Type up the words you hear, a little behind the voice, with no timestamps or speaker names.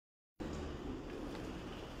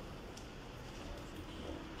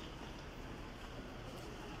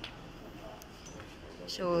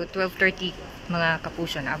So 12:30 mga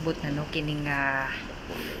kapuso, naabot na no kining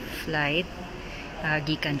flight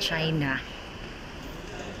gikan China.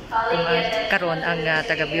 Kung karon ang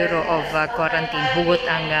taga Bureau of Quarantine hugot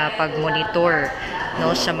ang pagmonitor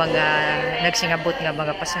no sa mga nagsingabot nga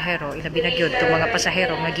mga pasahero, ilabi na gyud tong mga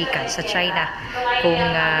pasahero nga gikan sa China kung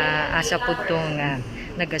asa pud tong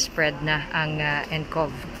nag-spread na ang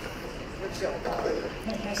nCoV.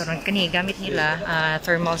 Karon kani gamit nila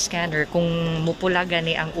thermal scanner kung mupula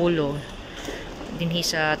gani ang ulo dinhi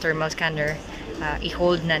sa thermal scanner,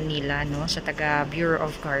 i-hold na nila no sa taga Bureau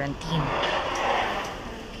of Quarantine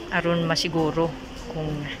aron masiguro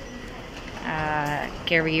kung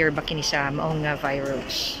carrier ba kini sa maong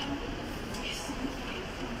virus.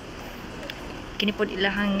 Kini pod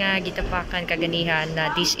ilahang gitapakan kaganihan na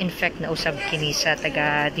disinfect na usab kini sa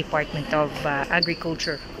taga Department of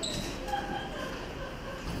Agriculture.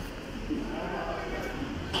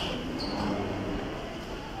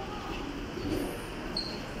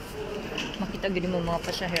 Makita gyud mo mga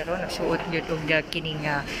pasahero nagsuot gyud og kining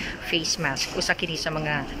face mask, usa kini sa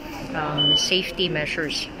mga safety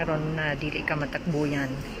measures aron dili ka matakbuyan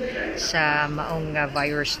sa maong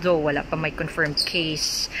virus. Though wala pa may confirmed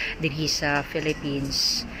case dinhi sa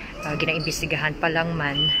Philippines, ginaimbestigahan pa lang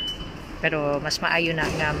man, pero mas maayo na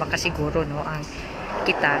nga makasiguro no ang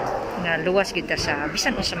kita nga luwas kita sa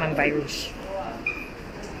bisan unsa mang virus.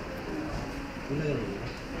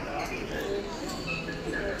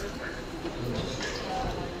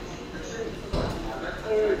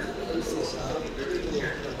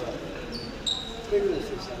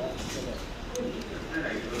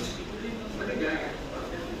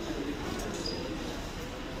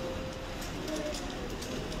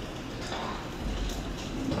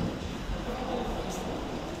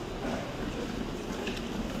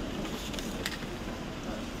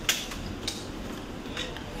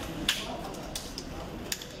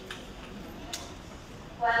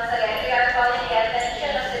 Once again, we are calling the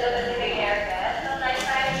attention of the Pacific Aircraft on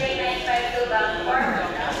 95J952 bound for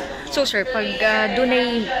Mindanao. So sir, pag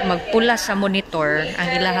dunay magpula sa monitor ang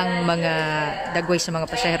ilahang mga dagway sa mga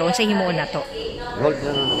pasahero, unsay himuon nato? Hold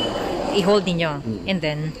na lang. I-hold ninyo and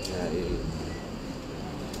then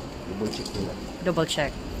Double check nila. double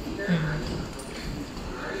check.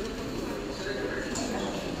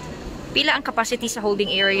 Pila ang capacity sa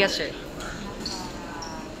holding area, sir?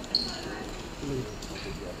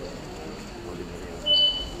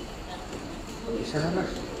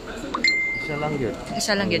 Isa lang yun.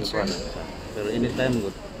 Isa lang yun, sir. Pero anytime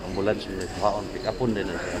good, ambulance yun. Pick upon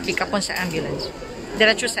din. Pick up on sa ambulance.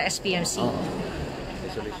 Diretso sa SPMC.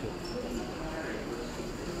 Isolation.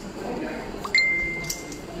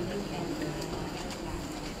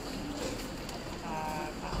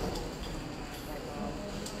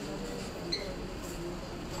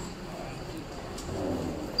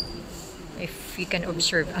 If you can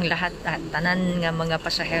observe, ang lahat, tanan nga mga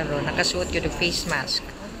pasahero, nakasuot yun og face mask.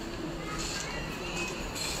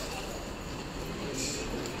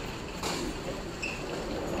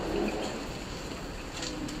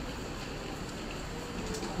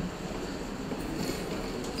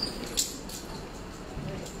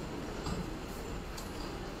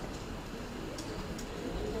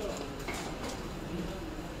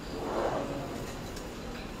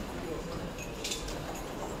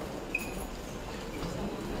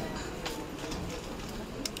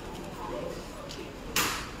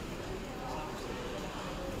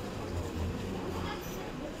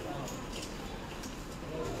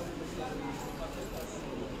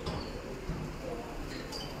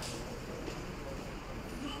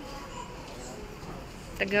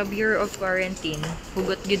 Taga Bureau of Quarantine,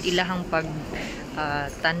 hugot gyud ilahang pag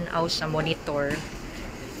tan-aw sa monitor.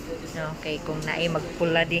 No, kay kung naay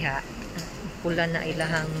magpula diha, pula na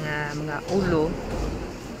ilahang mga ulo,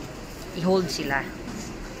 i-hold sila.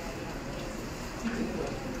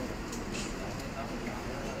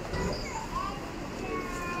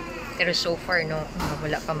 Pero so far no,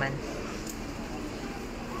 wala pa man.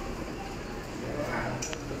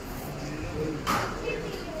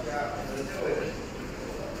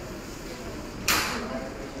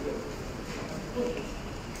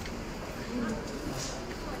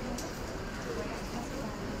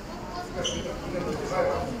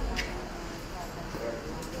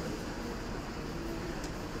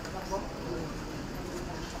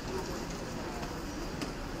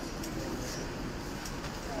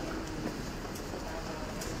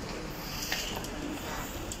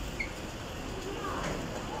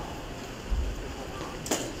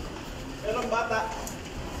 Merong bata.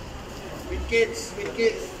 With kids, with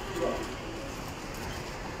kids.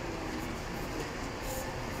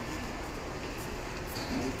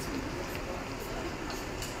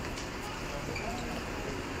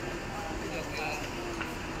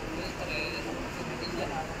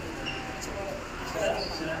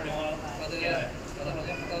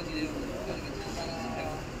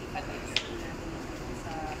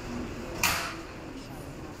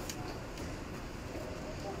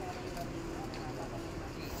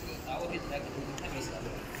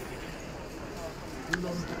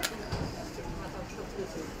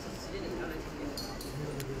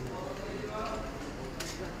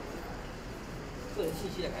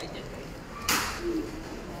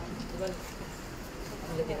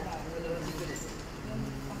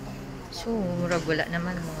 So, murag wala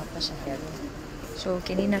naman mga pasahero. So,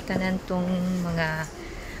 kininatanan tong mga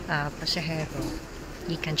pasahero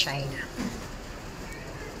gikan China.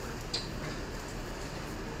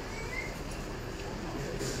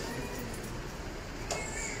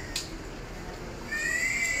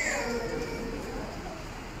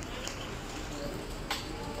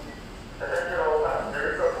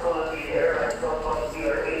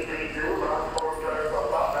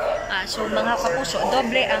 So mga kapuso,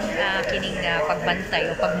 doble ang kining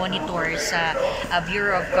pagbantay o pagmonitor sa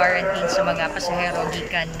Bureau of Quarantine sa mga pasahero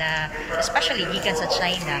gikan especially gikan sa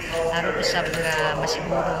China aron usab nga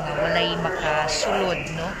masiguro nga walay makasulod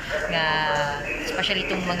no nga especially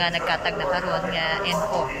itong mga nagkatag na karon nga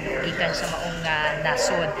NO gikan sa maong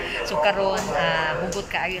nasod. So karon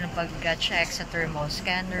hugot kaayo ng pag-check sa thermal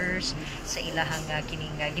scanners sa ilahang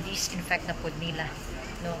kining gi-disinfect na pod nila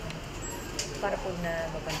no para po na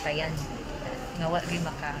mabantayan nga wala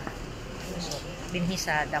maka binhi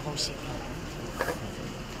sa Davao City.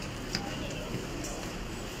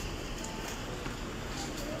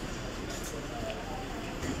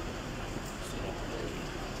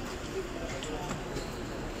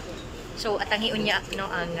 So atangi unya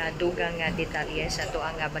no ang dugang detalye sa to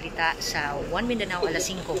ang balita sa 1 Mindanao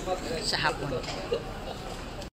alas 5 sa hapon.